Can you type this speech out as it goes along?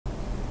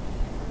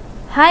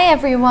Hi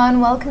everyone,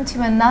 welcome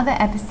to another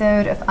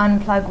episode of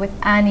Unplug with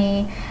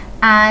Annie,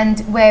 and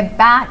we're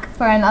back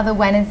for another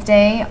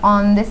Wednesday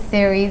on this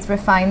series,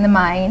 Refine the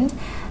Mind.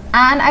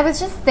 And I was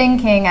just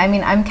thinking,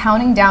 I'm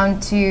counting down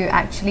to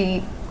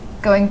actually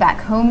going back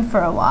home for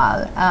a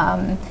while.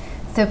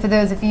 So for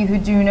those of you who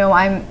do know,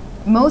 I'm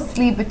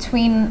mostly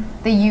between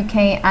the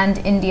UK and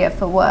India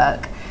for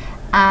work.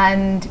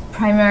 And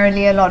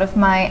primarily a lot of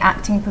my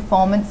acting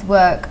performance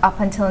work up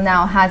until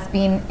now has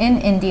been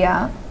in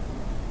India.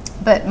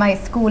 But my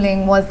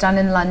schooling was done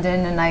in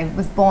London and I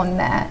was born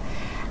there.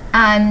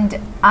 And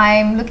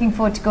I'm looking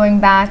forward to going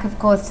back, of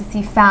course, to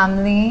see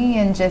family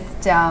and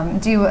just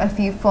do a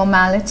few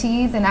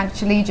formalities and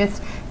actually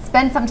just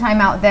spend some time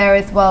out there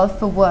as well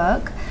for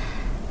work.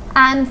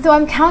 And so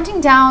I'm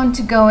counting down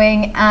to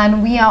going,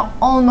 and we are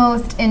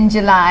almost in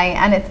July,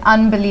 and it's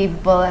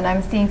unbelievable. And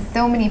I'm seeing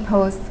so many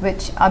posts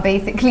which are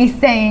basically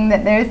saying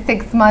that there's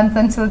 6 months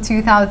until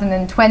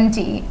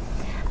 2020.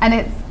 And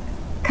it's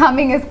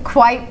coming as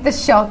quite the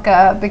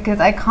shocker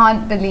because I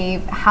can't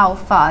believe how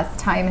fast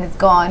time has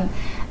gone.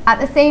 At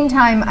the same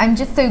time, I'm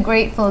just so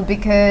grateful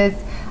because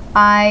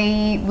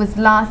I was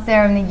last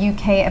there in the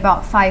UK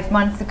about 5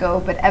 months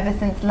ago, but ever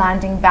since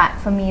landing back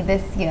for me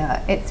this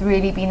year, it's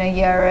really been a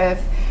year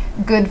of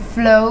good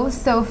flow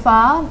so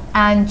far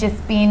and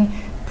just been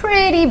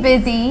pretty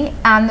busy,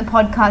 and the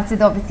podcast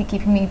is obviously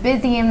keeping me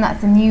busy, and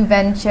that's a new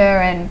venture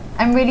and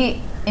I'm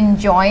really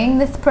enjoying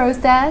this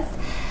process.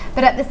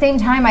 But at the same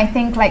time, I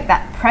think like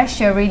that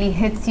pressure really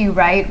hits you,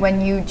 right,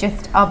 when you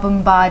just are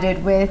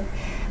bombarded with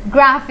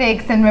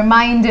graphics and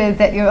reminders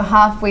that you're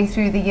halfway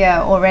through the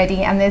year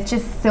already and there's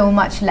just so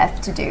much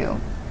left to do.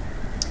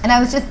 And I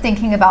was just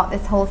thinking about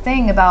this whole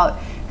thing about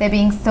there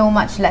being so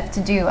much left to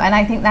do, and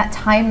I think that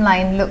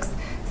timeline looks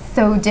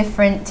so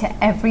different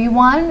to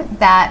everyone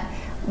that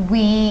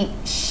we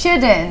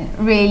shouldn't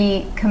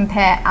really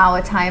compare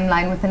our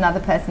timeline with another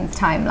person's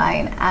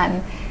timeline.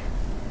 And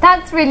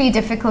that's really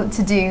difficult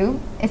to do,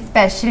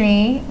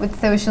 especially with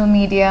social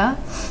media.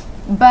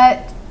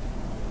 But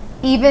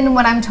even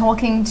when I'm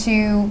talking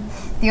to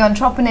the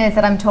entrepreneurs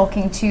that I'm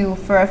talking to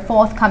for a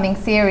forthcoming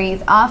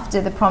series after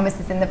The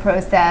Promise is in the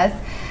Process,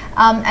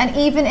 and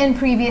even in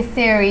previous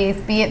series,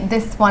 be it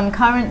this one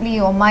currently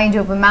or Mind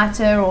Over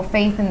Matter or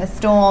Faith in the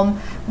Storm,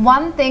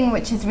 one thing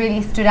which has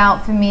really stood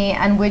out for me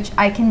and which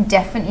I can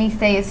definitely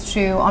say is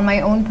true on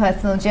my own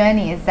personal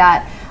journey is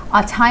that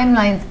our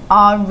timelines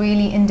are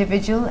really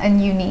individual and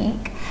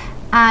unique,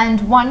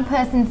 and one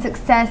person's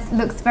success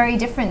looks very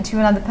different to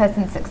another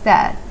person's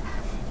success.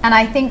 And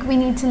I think we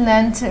need to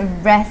learn to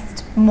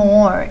rest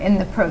more in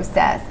the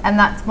process, and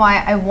that's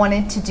why I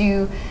wanted to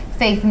do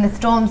Faith in the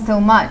Storm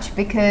so much,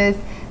 because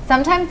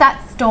sometimes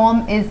that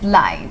storm is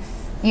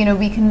life. You know,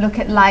 we can look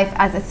at life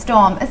as a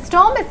storm. A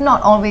storm is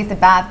not always a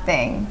bad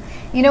thing.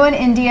 You know, in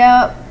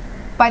India,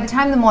 by the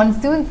time the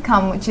monsoons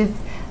come, which is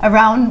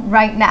around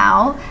right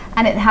now,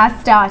 and it has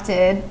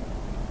started,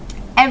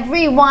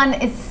 everyone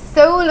is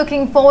so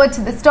looking forward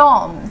to the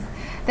storms.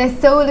 They're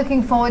so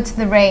looking forward to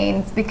the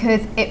rains because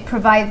it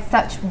provides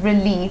such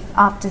relief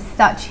after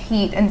such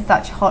heat and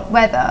such hot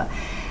weather.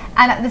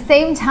 And at the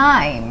same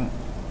time,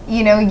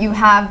 you know, you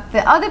have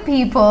the other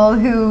people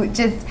who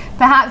just,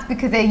 perhaps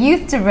because they're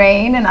used to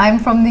rain, and I'm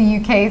from the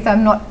UK, so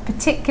I'm not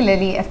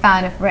particularly a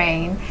fan of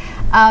rain,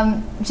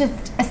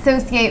 just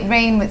associate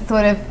rain with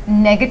sort of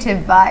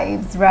negative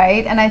vibes,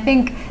 right? And I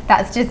think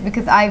that's just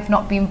because I've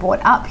not been brought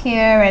up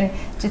here, and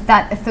just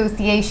that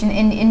association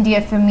in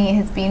India for me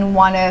has been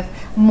one of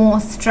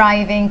more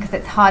striving because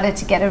it's harder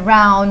to get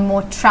around,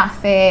 more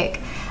traffic.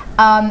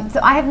 So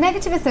I have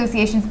negative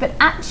associations, but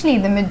actually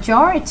the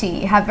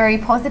majority have very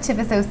positive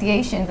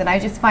associations, and I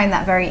just find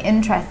that very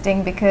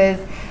interesting because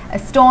a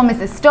storm is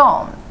a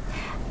storm.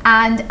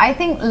 And I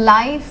think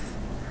life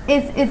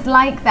is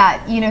like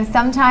that, you know.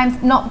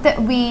 Sometimes, not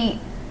that we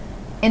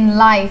in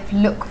life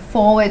look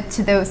forward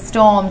to those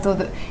storms,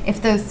 or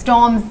if those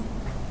storms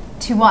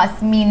to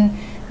us mean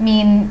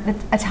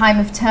a time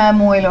of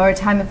turmoil or a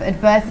time of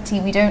adversity,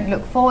 we don't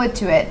look forward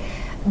to it.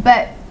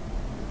 But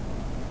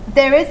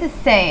there is a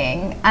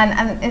saying,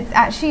 and it's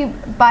actually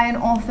by an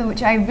author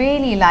which I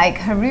really like,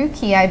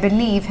 Haruki, I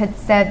believe, had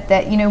said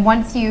that, you know,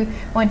 once you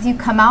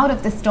come out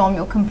of the storm,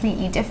 you're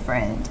completely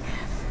different.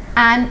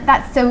 And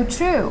that's so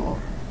true.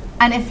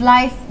 And if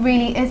life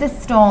really is a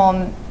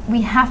storm,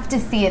 we have to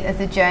see it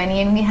as a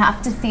journey, and we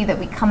have to see that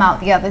we come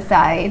out the other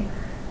side.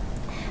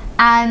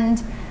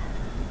 And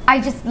I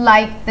just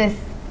like this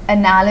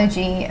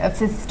analogy of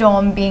the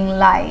storm being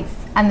life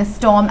and the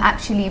storm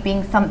actually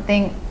being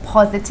something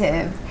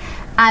positive,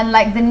 and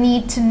like the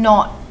need to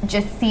not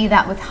just see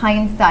that with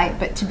hindsight,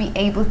 but to be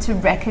able to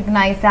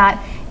recognize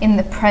that in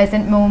the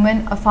present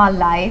moment of our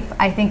life,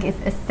 I think is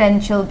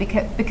essential,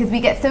 because we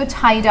get so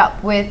tied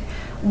up with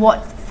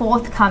what's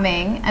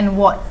forthcoming and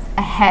what's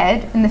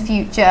ahead in the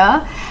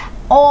future,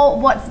 or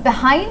what's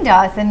behind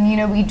us, and you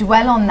know, we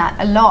dwell on that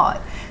a lot.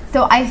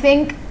 So I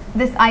think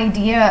this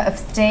idea of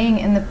staying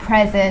in the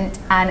present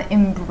and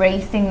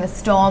embracing the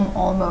storm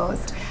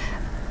almost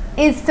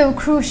is so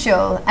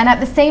crucial. And at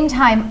the same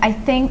time, I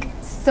think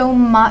so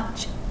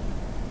much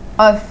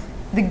of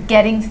the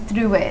getting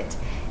through it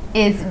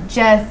is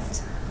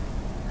just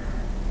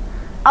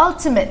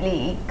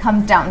ultimately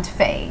comes down to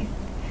faith.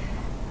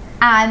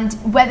 And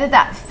whether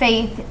that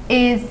faith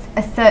is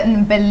a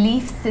certain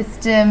belief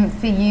system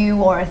for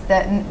you, or a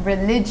certain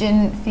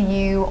religion for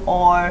you,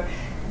 or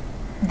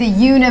the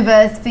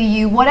universe for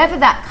you, whatever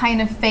that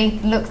kind of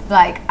faith looks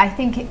like, I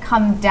think it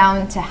comes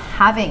down to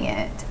having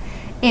it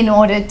in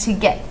order to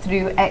get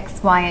through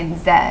X, Y, and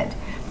Z.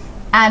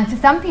 And for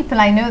some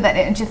people, I know that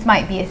it just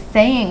might be a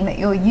saying that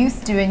you're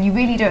used to and you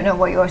really don't know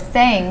what you're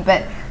saying.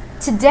 But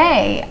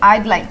today,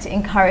 I'd like to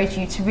encourage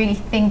you to really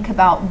think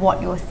about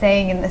what you're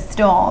saying in the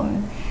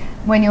storm.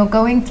 When you're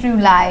going through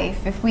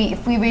life, if we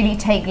really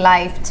take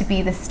life to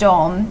be the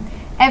storm,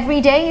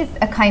 every day is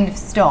a kind of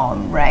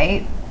storm,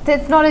 right?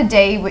 There's not a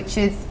day which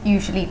is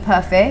usually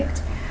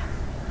perfect.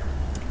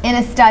 In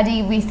a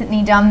study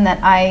recently done that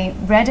I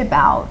read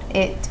about,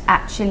 it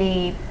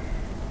actually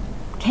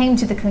came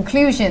to the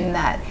conclusion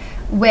that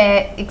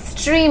we're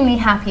extremely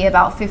happy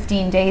about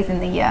 15 days in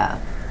the year.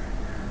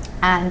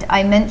 And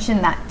I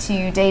mentioned that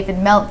to David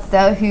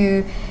Meltzer,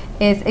 who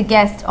is a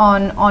guest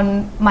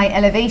on my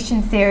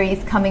Elevation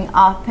series coming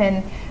up,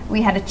 and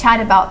we had a chat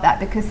about that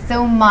because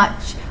so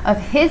much of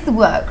his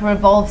work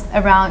revolves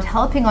around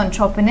helping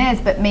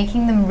entrepreneurs, but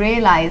making them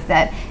realize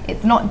that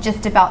it's not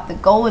just about the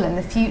goal and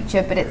the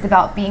future, but it's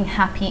about being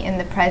happy in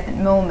the present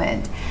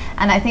moment.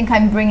 And I think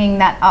I'm bringing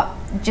that up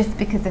just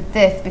because of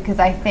this, because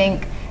I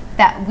think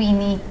that we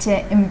need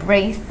to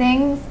embrace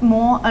things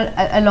more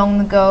along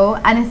the go,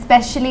 and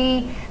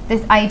especially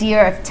this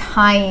idea of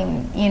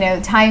time. You know,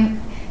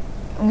 time,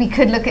 we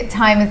could look at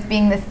time as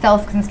being this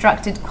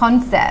self-constructed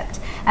concept.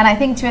 And I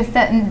think to a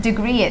certain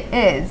degree it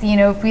is. You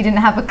know, if we didn't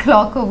have a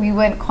clock or we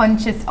weren't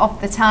conscious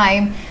of the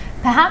time,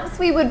 perhaps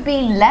we would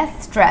be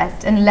less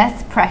stressed and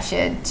less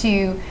pressured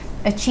to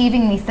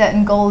achieving these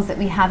certain goals that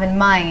we have in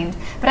mind.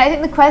 But I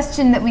think the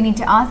question that we need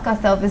to ask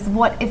ourselves is,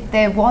 what if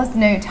there was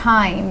no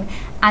time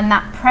and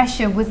that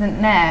pressure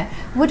wasn't there?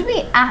 Would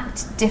we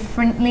act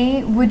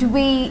differently? Would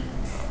we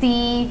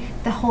see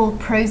the whole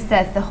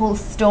process, the whole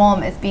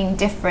storm as being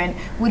different?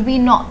 Would we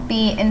not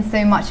be in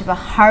so much of a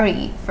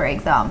hurry, for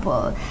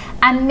example?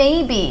 And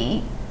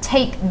maybe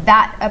take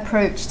that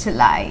approach to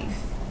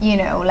life, you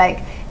know,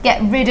 like get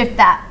rid of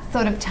that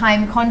sort of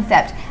time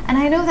concept. And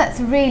I know that's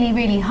really,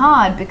 really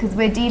hard because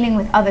we're dealing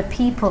with other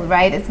people,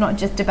 right? It's not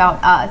just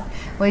about us.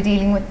 We're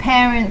dealing with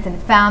parents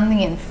and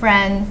family and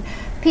friends,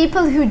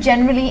 people who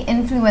generally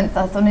influence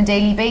us on a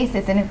daily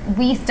basis. And if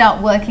we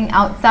start working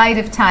outside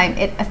of time,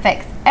 it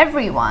affects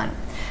everyone.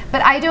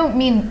 But I don't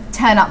mean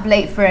turn up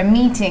late for a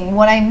meeting.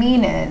 What I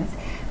mean is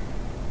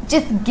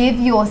just give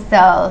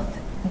yourself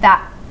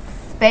that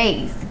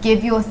space,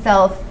 give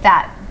yourself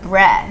that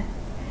breath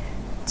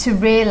to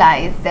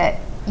realize that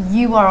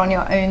you are on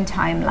your own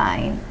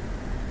timeline,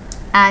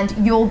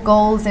 and your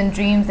goals and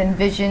dreams and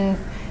visions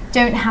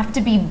don't have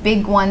to be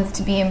big ones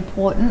to be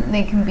important.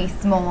 They can be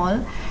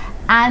small,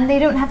 and they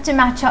don't have to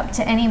match up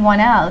to anyone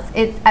else.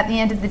 It's at the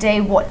end of the day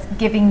what's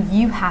giving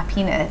you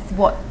happiness,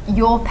 what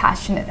you're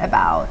passionate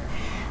about.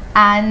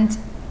 And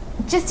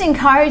just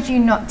encourage you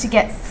not to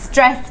get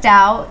stressed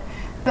out,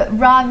 but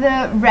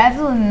rather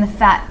revel in the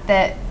fact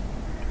that,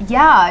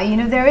 yeah, you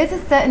know, there is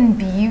a certain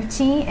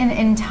beauty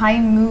in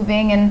time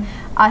moving and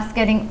us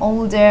getting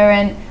older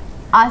and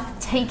us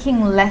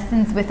taking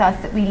lessons with us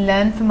that we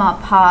learn from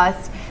our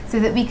past so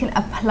that we can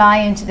apply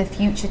into the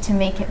future to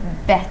make it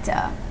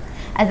better,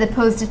 as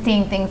opposed to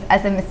seeing things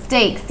as a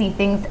mistake, see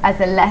things as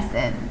a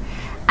lesson.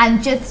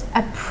 And just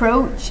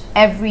approach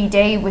every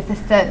day with a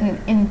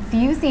certain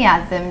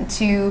enthusiasm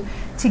to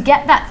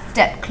get that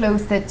step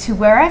closer to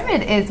wherever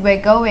it is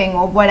we're going,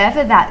 or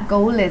whatever that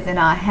goal is in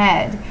our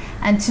head,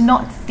 and to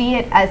not see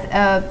it as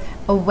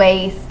a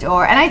waste.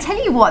 And I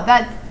tell you what,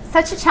 that's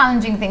such a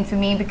challenging thing for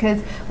me,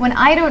 because when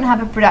I don't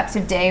have a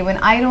productive day, when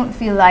I don't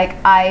feel like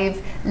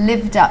I've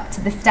lived up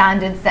to the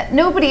standards that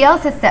nobody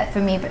else has set for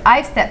me, but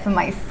I've set for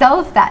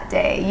myself that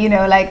day, you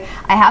know, like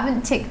I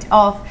haven't ticked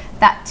off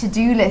that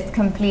to-do list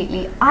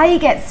completely, I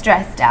get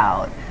stressed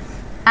out.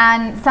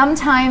 And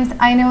sometimes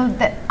I know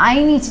that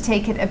I need to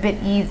take it a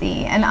bit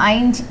easy, and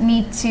I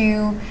need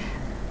to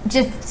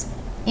just,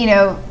 you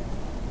know,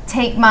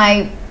 take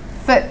my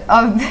foot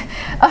of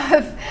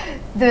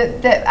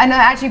and I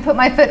actually put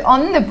my foot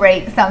on the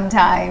brake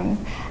sometimes,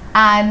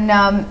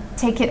 and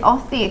take it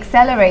off the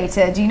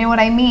accelerator. Do you know what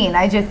I mean?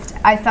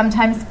 I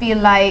sometimes feel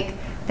like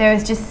there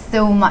is just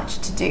so much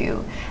to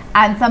do.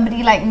 And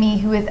somebody like me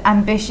who is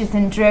ambitious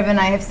and driven,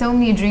 I have so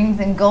many dreams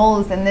and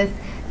goals, and there's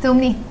so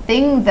many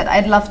things that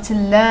I'd love to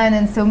learn,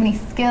 and so many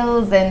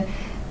skills, and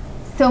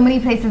so many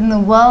places in the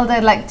world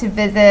I'd like to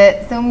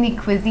visit, so many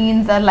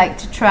cuisines I'd like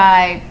to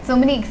try, so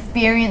many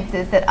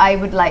experiences that I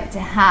would like to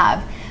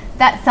have,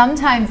 that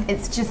sometimes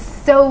it's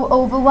just so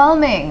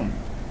overwhelming.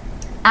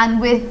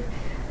 And with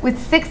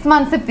 6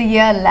 months of the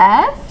year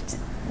left,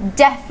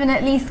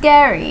 definitely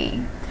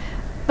scary.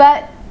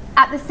 But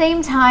at the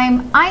same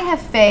time, I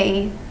have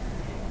faith,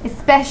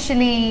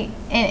 especially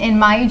in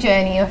my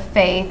journey of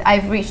faith.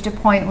 I've reached a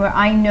point where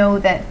I know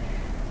that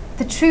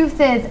the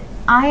truth is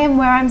I am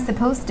where I'm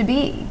supposed to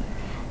be.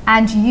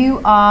 and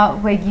you are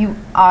where you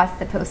are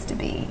supposed to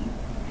be.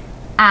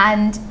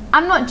 And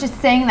I'm not just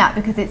saying that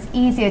because it's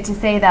easier to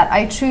say that.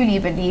 I truly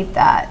believe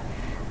that.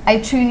 I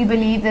truly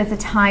believe there's a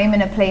time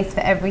and a place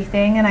for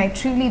everything, and I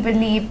truly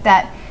believe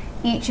that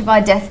each of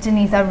our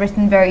destinies are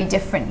written very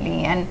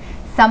differently, and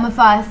some of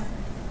us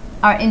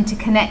are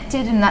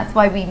interconnected, and that's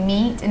why we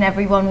meet, and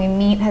everyone we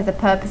meet has a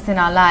purpose in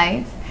our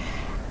lives.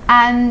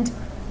 And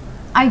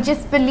I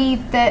just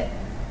believe that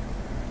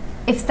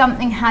if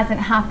something hasn't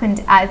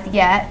happened as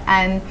yet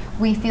and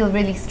we feel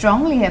really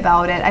strongly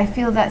about it, I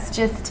feel that's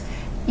just,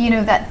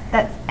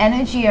 that's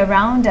energy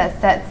around us,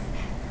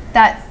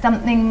 that's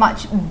something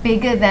much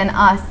bigger than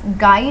us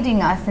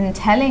guiding us and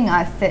telling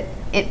us that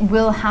it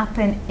will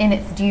happen in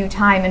its due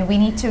time, and we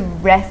need to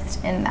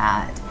rest in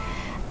that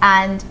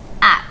and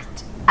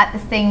act at the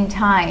same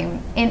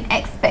time in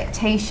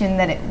expectation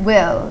that it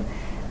will,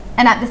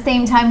 and at the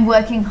same time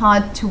working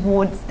hard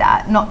towards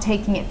that, not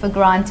taking it for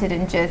granted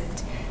and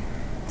just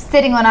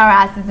sitting on our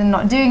asses and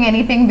not doing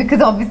anything,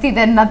 because obviously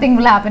then nothing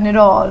will happen at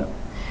all.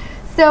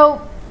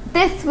 So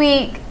this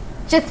week,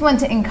 just want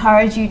to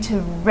encourage you to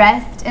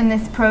rest in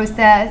this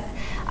process.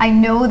 I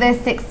know there's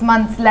 6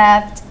 months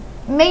left.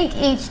 Make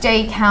each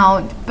day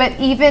count, but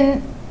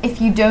even if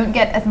you don't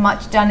get as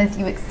much done as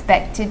you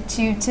expected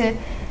to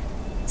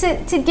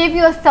give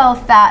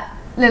yourself that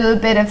little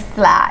bit of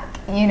slack,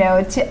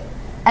 to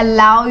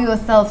allow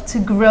yourself to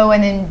grow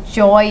and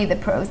enjoy the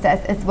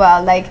process as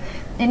well. Like,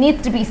 it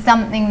needs to be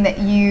something that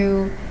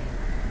you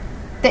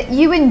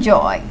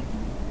enjoy.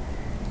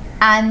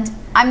 And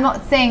I'm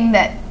not saying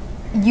that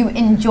you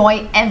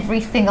enjoy every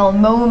single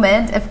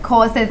moment. Of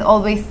course, there's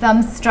always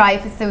some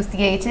strife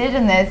associated,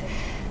 and there's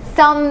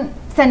some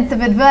sense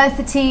of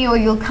adversity, or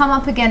you'll come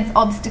up against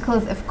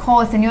obstacles, of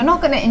course, and you're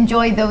not going to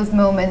enjoy those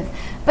moments.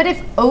 But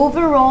if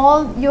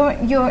overall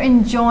you're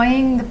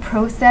enjoying the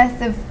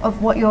process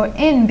of what you're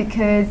in,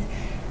 because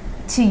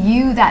to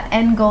you that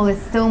end goal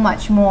is so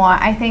much more,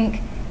 I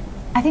think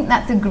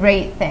that's a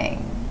great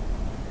thing.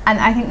 And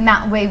I think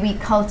that way we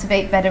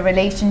cultivate better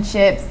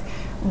relationships.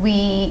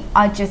 We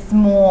are just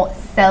more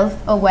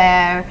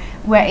self-aware.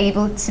 We're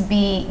able to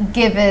be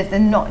givers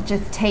and not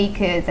just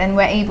takers, and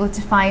we're able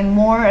to find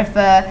more of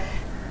the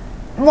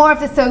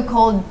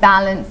so-called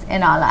balance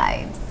in our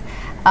lives.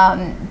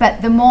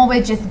 But the more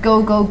we're just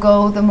go,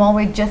 the more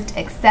we're just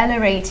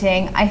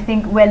accelerating, I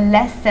think we're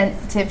less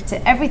sensitive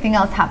to everything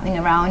else happening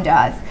around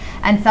us.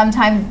 And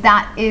sometimes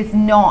that is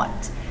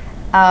not,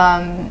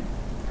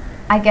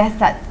 I guess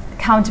that's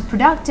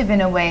counterproductive in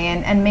a way,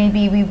 and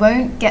maybe we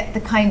won't get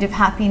the kind of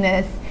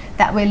happiness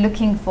that we're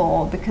looking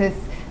for, because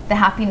the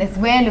happiness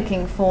we're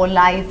looking for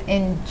lies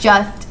in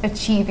just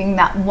achieving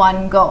that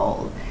one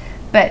goal.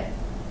 But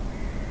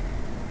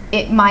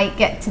it might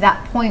get to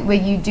that point where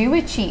you do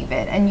achieve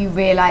it and you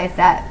realize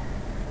that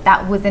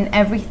that wasn't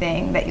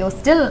everything, that you're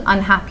still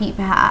unhappy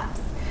perhaps.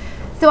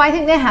 So I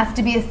think there has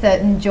to be a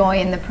certain joy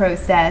in the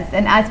process.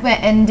 And as we're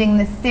ending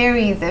this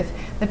series of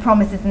the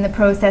promises in the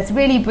process,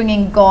 really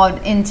bringing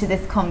God into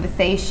this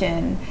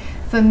conversation,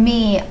 for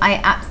me, I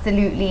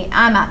absolutely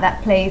am at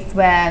that place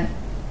where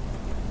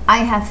I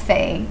have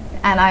faith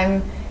and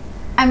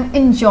I'm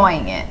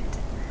enjoying it.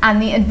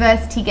 And the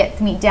adversity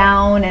gets me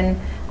down, and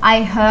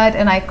I hurt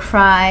and I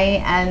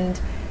cry, and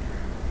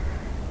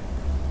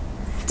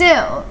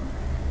still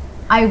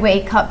I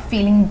wake up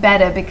feeling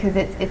better, because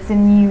it's a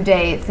new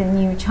day, it's a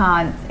new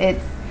chance,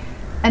 it's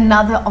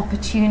another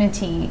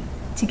opportunity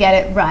to get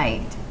it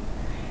right.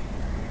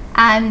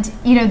 And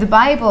the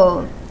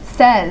Bible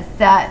says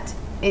that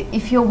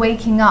if you're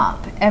waking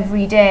up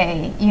every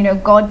day,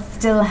 God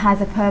still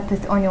has a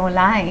purpose on your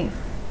life.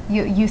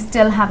 You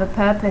still have a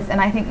purpose, and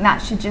I think that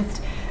should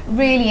just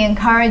really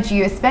encourage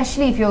you,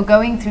 especially if you're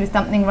going through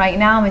something right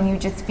now and you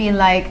just feel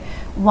like,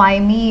 why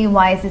me?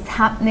 Why is this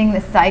happening?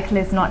 The cycle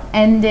is not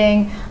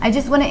ending. I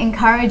just want to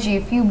encourage you,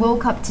 if you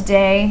woke up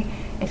today,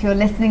 if you're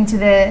listening to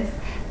this,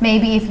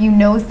 maybe if you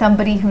know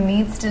somebody who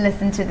needs to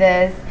listen to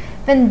this,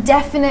 then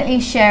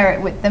definitely share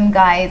it with them,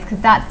 guys,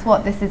 because that's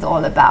what this is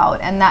all about.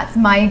 And that's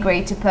my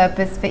greater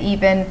purpose for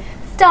even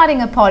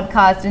starting a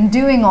podcast and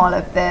doing all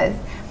of this.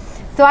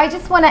 So I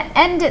just want to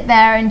end it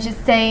there and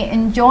just say,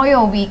 enjoy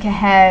your week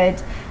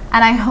ahead.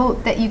 And I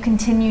hope that you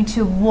continue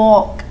to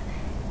walk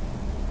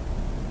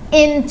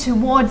in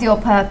towards your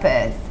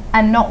purpose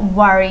and not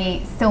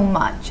worry so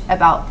much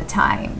about the time.